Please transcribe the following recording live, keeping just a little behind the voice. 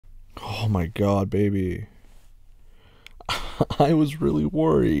Oh my god, baby. I was really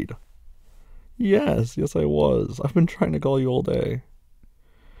worried. Yes, I was. I've been trying to call you all day.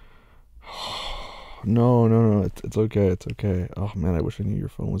 No. It's okay. It's okay. Oh man, I wish I knew your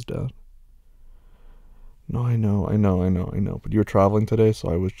phone was dead. No, I know. But you were traveling today, so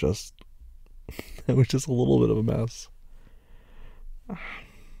I was just, it was just a little bit of a mess.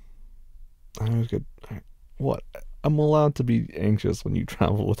 I was good. What? I'm allowed to be anxious when you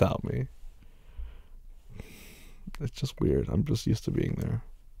travel without me. It's just weird. I'm just used to being there.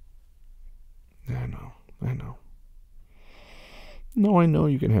 Yeah, I know. I know. No, I know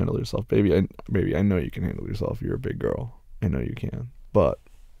you can handle yourself, baby. Baby, I know you can handle yourself. You're a big girl. I know you can. But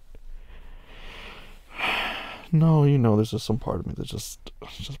no, there's just some part of me that's just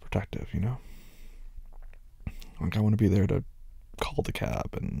it's just protective. Like I want to be there to call the cab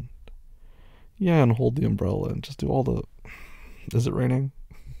and yeah, and hold the umbrella and just do all the. Is it raining?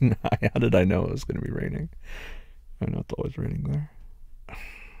 How did I know it was going to be raining? I know it's always raining there.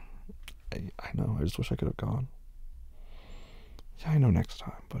 I know. I just wish I could have gone. Yeah, I know next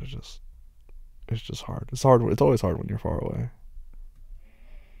time, but it's just hard. It's hard. It's always hard when you're far away.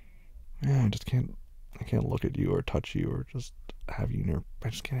 Yeah, I just can't. I can't look at you or touch you or just have you near. I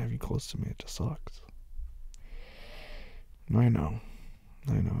just can't have you close to me. It just sucks. I know.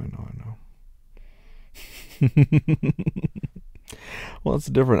 I know. Well, it's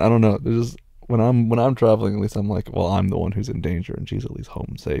different. I don't know. There's just when I'm traveling, at least I'm like, well, I'm the one who's in danger, and she's at least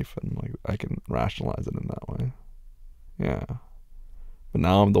home safe, and like I can rationalize it in that way. Yeah. But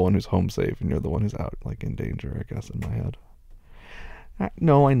now I'm the one who's home safe, and you're the one who's out like in danger. I guess in my head.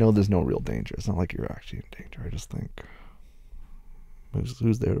 No, I know there's no real danger. It's not like you're actually in danger. I just think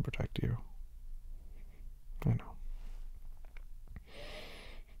who's there to protect you. I know.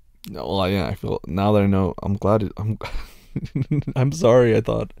 No, well, yeah. I feel now that I know. I'm glad. I'm. I'm sorry. I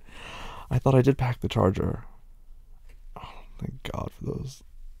thought I did pack the charger. Oh, thank God for those.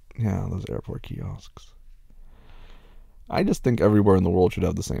 Yeah, those airport kiosks. I just think everywhere in the world should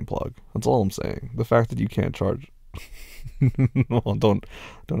have the same plug. That's all I'm saying. The fact that you can't charge. Well, don't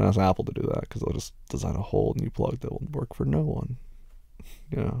ask Apple to do that because they'll just design a whole new plug that will work for no one.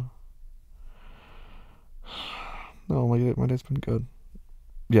 Yeah. No, my day's been good.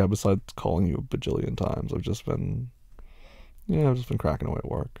 Yeah, besides calling you a bajillion times, I've just been cracking away at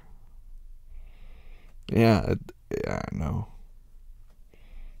work. Yeah, yeah, no,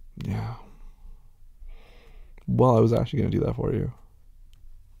 yeah. Well, I was actually gonna do that for you.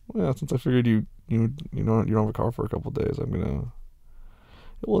 Well, yeah, since I figured you don't have a car for a couple of days, I'm gonna.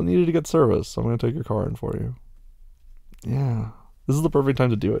 Well, it needed to get service, so I'm gonna take your car in for you. Yeah, this is the perfect time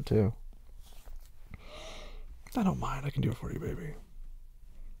to do it too. I don't mind. I can do it for you, baby.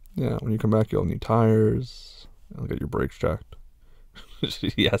 Yeah, when you come back, you'll need tires. I'll get your brakes checked.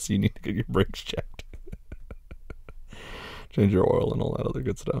 Yes, you need to get your brakes checked. Change your oil and all that other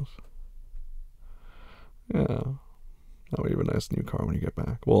good stuff. Yeah. That way you have a nice new car when you get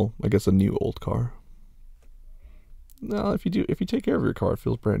back. Well, I guess a new old car. No, if you take care of your car, it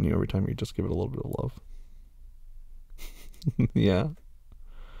feels brand new every time you just give it a little bit of love. Yeah.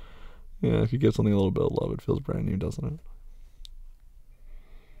 Yeah, if you give something a little bit of love, it feels brand new, doesn't it?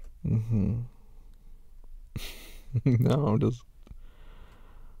 Mm-hmm. No, I'm just.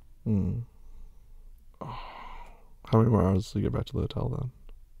 Mm. Oh, how many more hours till you get back to the hotel then?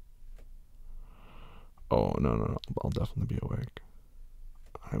 Oh no! I'll definitely be awake.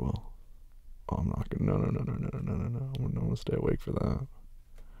 I will. Oh, I'm not gonna. No! I'm gonna stay awake for that.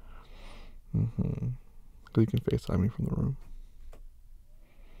 Mm-hmm. Cause you can FaceTime me from the room.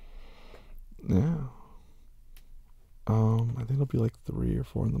 Yeah. I think it'll be like 3 or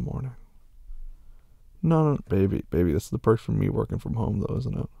 4 in the morning. No, baby. This is the perks from me working from home, though,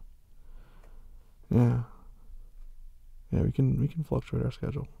 isn't it? Yeah. Yeah, we can fluctuate our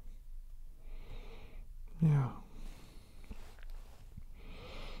schedule. Yeah.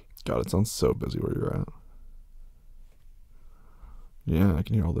 God, it sounds so busy where you're at. Yeah, I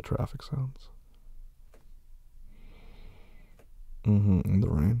can hear all the traffic sounds. Mm-hmm. In the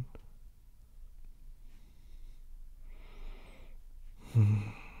rain.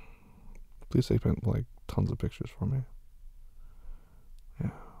 Please take like tons of pictures for me.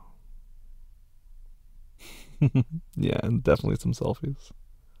 Yeah. Yeah, and definitely some selfies.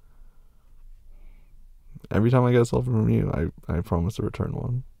 Every time I get a selfie from you, I promise to return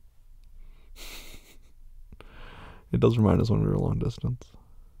one. It does remind us when we were long distance,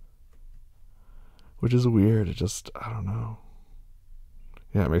 which is weird. It just I don't know.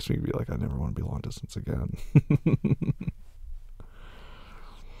 Yeah, it makes me be like I never want to be long distance again.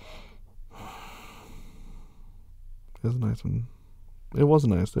 It's nice when it was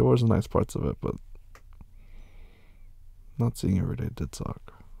nice. There was nice parts of it, but not seeing you every day did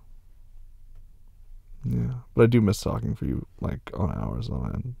suck. Yeah, but I do miss talking for you like on hours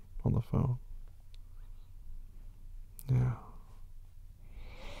on end on the phone. Yeah.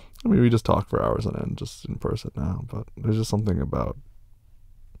 I mean, we just talk for hours on end just in person now, but there's just something about,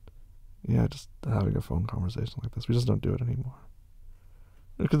 yeah, just having a phone conversation like this. We just don't do it anymore.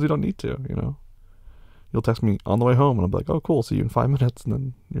 Because we don't need to, you know? You'll text me on the way home, and I'll be like, oh, cool, see you in 5 minutes, and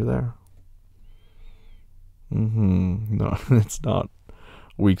then you're there. No, it's not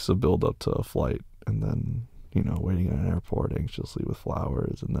weeks of build up to a flight, and then, you know, waiting at an airport anxiously with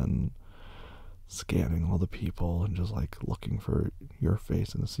flowers, and then scanning all the people and just like looking for your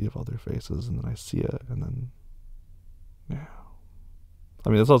face in a sea of other faces, and then I see it, and then yeah. I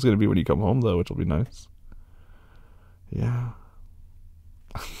mean, that's how it's gonna be when you come home, though, which will be nice. Yeah.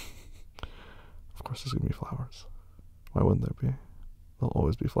 Of course, there's gonna be flowers. Why wouldn't there be? There'll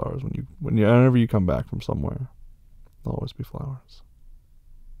always be flowers whenever you come back from somewhere. There'll always be flowers.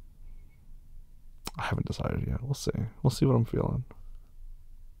 I haven't decided yet. We'll see. We'll see what I'm feeling.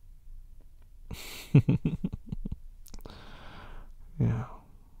 Yeah.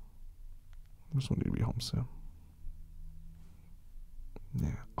 I just want you to be home soon.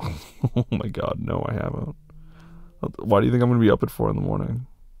 Yeah. Oh my god, no, I haven't. Why do you think I'm gonna be up at 4 in the morning?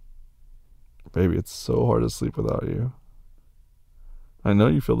 Baby, it's so hard to sleep without you. I know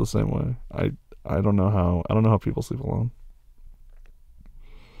you feel the same way. I don't know how people sleep alone.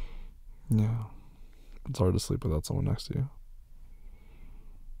 Yeah. It's hard to sleep without someone next to you.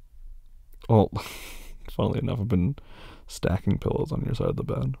 Well, funnily enough, I've been stacking pillows on your side of the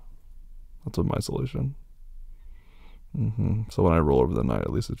bed. That's my solution. So when I roll over the night,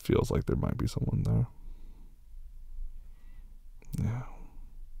 at least it feels like there might be someone there. Yeah.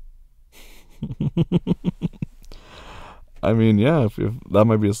 I mean, yeah, if that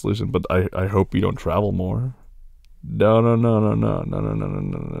might be a solution, but I hope you don't travel more. No, no, no, no, no, no, no, no, no,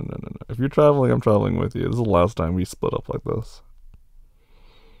 no, no, no, no. If you're traveling, I'm traveling with you. This is the last time we split up like this.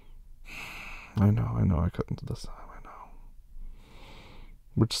 I know, I couldn't this time, I know.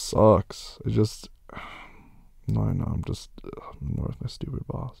 Which sucks. It just, no, I know, I'm just annoyed with my stupid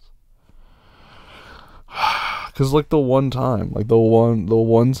boss. Cause like the one time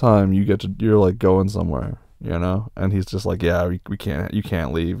you're like going somewhere, you know, and he's just like, yeah, we can't, you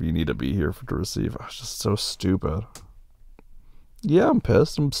can't leave. You need to be here to receive. I was just so stupid. Yeah, I'm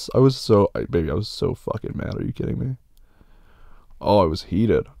pissed. I was so fucking mad. Are you kidding me? Oh, I was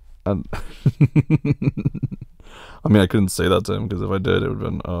heated. And I mean, I couldn't say that to him because if I did, it would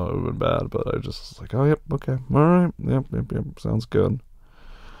have been bad. But I just was like, oh, yep, okay, all right, yep, sounds good.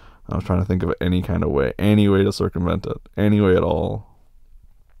 I was trying to think of any kind of way, any way to circumvent it, any way at all.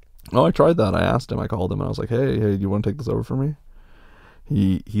 Oh, I tried that. I asked him. I called him, and I was like, hey, do you want to take this over for me?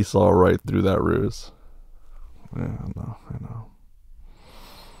 He saw right through that ruse. Yeah, I know.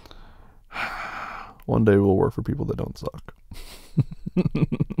 One day we'll work for people that don't suck.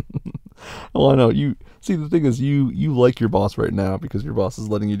 Well, I know you. See, the thing is, you like your boss right now because your boss is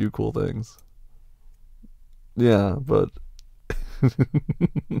letting you do cool things. Yeah, but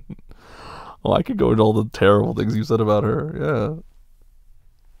well, I could go into all the terrible things you said about her. Yeah.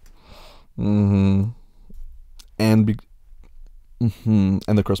 And and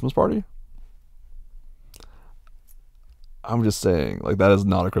the Christmas party. I'm just saying, like, that is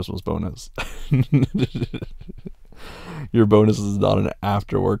not a Christmas bonus. Your bonus is not an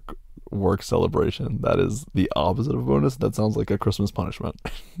after work celebration. That is the opposite of a bonus. That sounds like a Christmas punishment.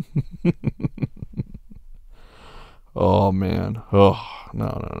 Oh man. Oh no.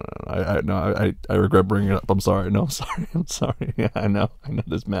 I regret bringing it up. I'm sorry. No, I'm sorry. I'm sorry. Yeah, I know.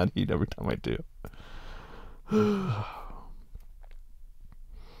 There's mad heat every time I do.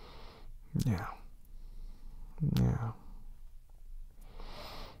 Yeah. Yeah.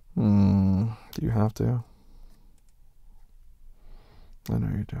 Do you have to? I know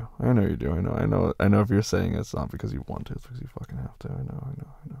you do. I know you do. I know if you're saying it's not because you want to, it's because you fucking have to. I know.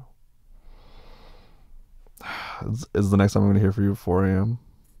 Is the next time I'm gonna hear from you at 4 a.m.?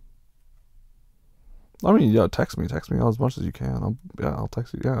 I mean, yeah, text me as much as you can. I'll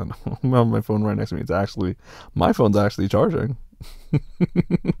text you. Yeah, I have my phone right next to me. My phone's actually charging.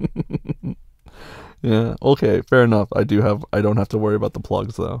 Yeah. Okay. Fair enough. I don't have to worry about the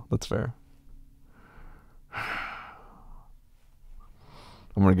plugs though. That's fair. I'm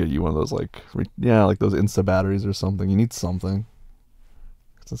gonna get you one of those like those Insta batteries or something. You need something.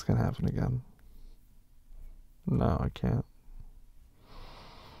 'Cause this can happen again. No, I can't.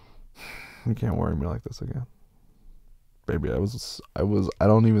 You can't worry me like this again. Baby, I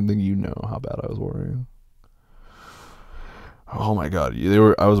don't even think you know how bad I was worrying. Oh my god, they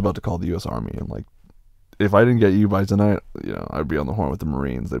were. I was about to call the U.S. Army, and like, if I didn't get you by tonight, I'd be on the horn with the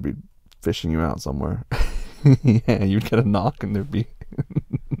Marines. They'd be fishing you out somewhere. Yeah, you'd get a knock, and there'd be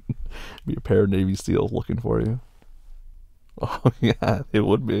be a pair of Navy SEALs looking for you. Oh yeah, it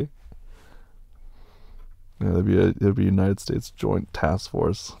would be. Yeah, there'd be a United States Joint Task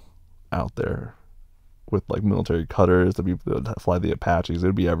Force out there with like military cutters. They'd fly the Apaches.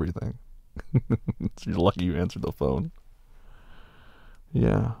 It'd be everything. You're lucky you answered the phone.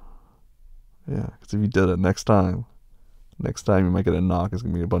 Yeah, yeah. Because if you did it next time you might get a knock. It's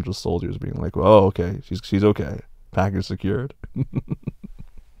gonna be a bunch of soldiers being like, "Oh, okay, she's okay. Package secured."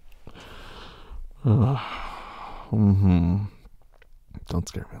 Mm-hmm. Don't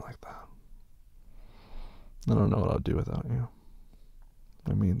scare me like that. I don't know what I'd do without you.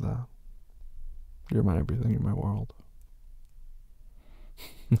 I mean that. You're my everything. You're my world.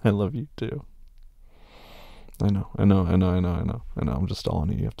 I love you too. I know. I know. I know. I know. I know. I know. I'm just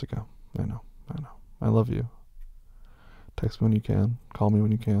stalling you. You have to go. I know. I know. I love you. Text me when you can. Call me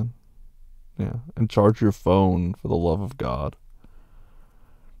when you can. Yeah. And charge your phone for the love of God.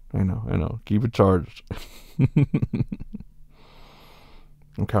 I know. I know. Keep it charged.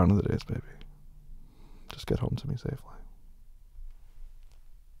 I'm counting the days, baby. Just get home to me safely.